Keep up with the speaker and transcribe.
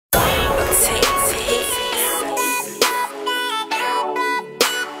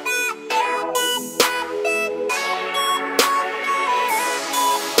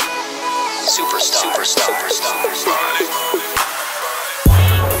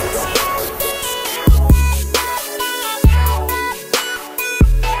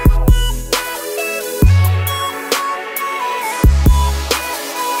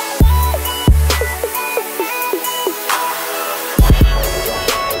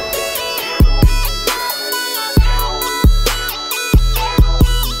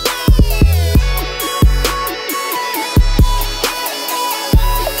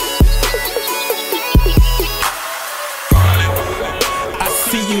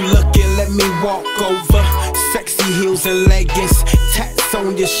you looking, let me walk over. Sexy heels and leggings, tats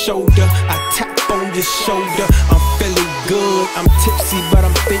on your shoulder. I tap on your shoulder. I'm feeling good, I'm tipsy, but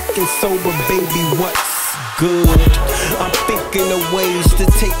I'm thinking sober. Baby, what's good? I'm thinking of ways to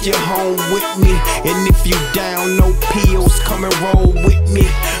take you home with me. And if you down, no pills, come and roll with me.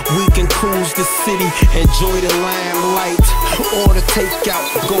 We can cruise the city, enjoy the limelight. Order takeout,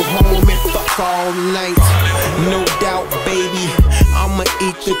 go home and fuck all night. No doubt, baby, I'ma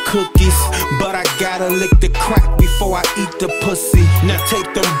eat the cookies, but I gotta lick the crack before I eat the pussy. Now take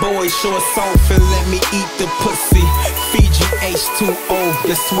them boys shorts off and let me eat the pussy. Fiji H2O,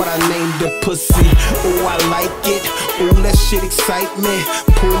 that's what I named the pussy. Oh, I like it, oh, that shit excite me.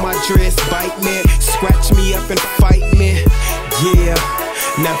 Pull my dress, bite me, scratch me up and fight me. Yeah,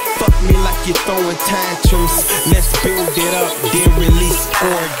 now fuck me like you're throwing tantrums. Let's build it up, then release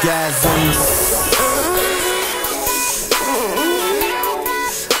orgasms.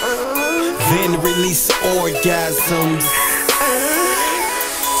 Then release orgasms.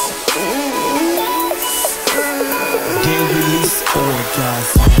 Then release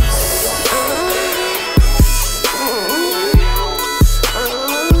orgasms.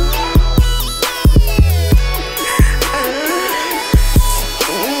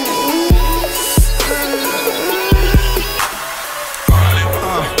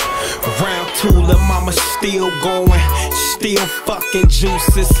 Round two, lil' mama still going, still fucking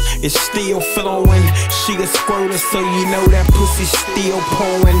juices, it's still flowing. She a squirter, so you know that pussy still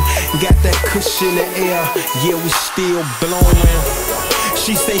pouring. Got that cushion in the air, yeah, we still blowing.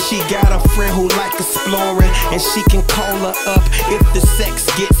 She say she got a friend who like exploring, and she can call her up if the sex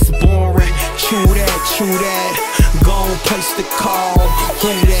gets boring. True that, gon' place the call. Who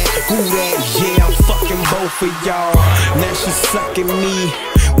that, yeah, I'm fucking both of y'all. Now she sucking me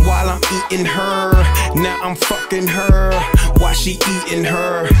while I'm eating her. Now I'm fucking her while she eating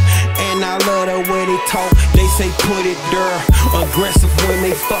her. And I love the way they talk, they say put it there. Aggressive when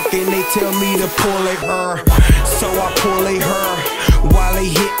they fucking, they tell me to pull at her. So I pull at her while they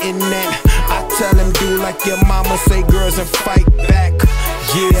hitting that. I tell them do like your mama say, girls, and fight back.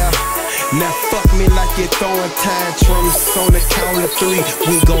 Yeah, now fuck me like you're throwing tantrums. On the count of 3,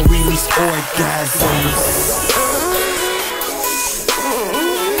 we gon' release orgasms.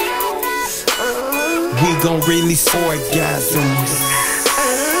 We gon' release orgasms.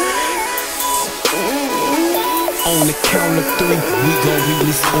 On the count of 3, we gon'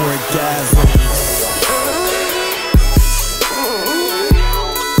 release orgasms.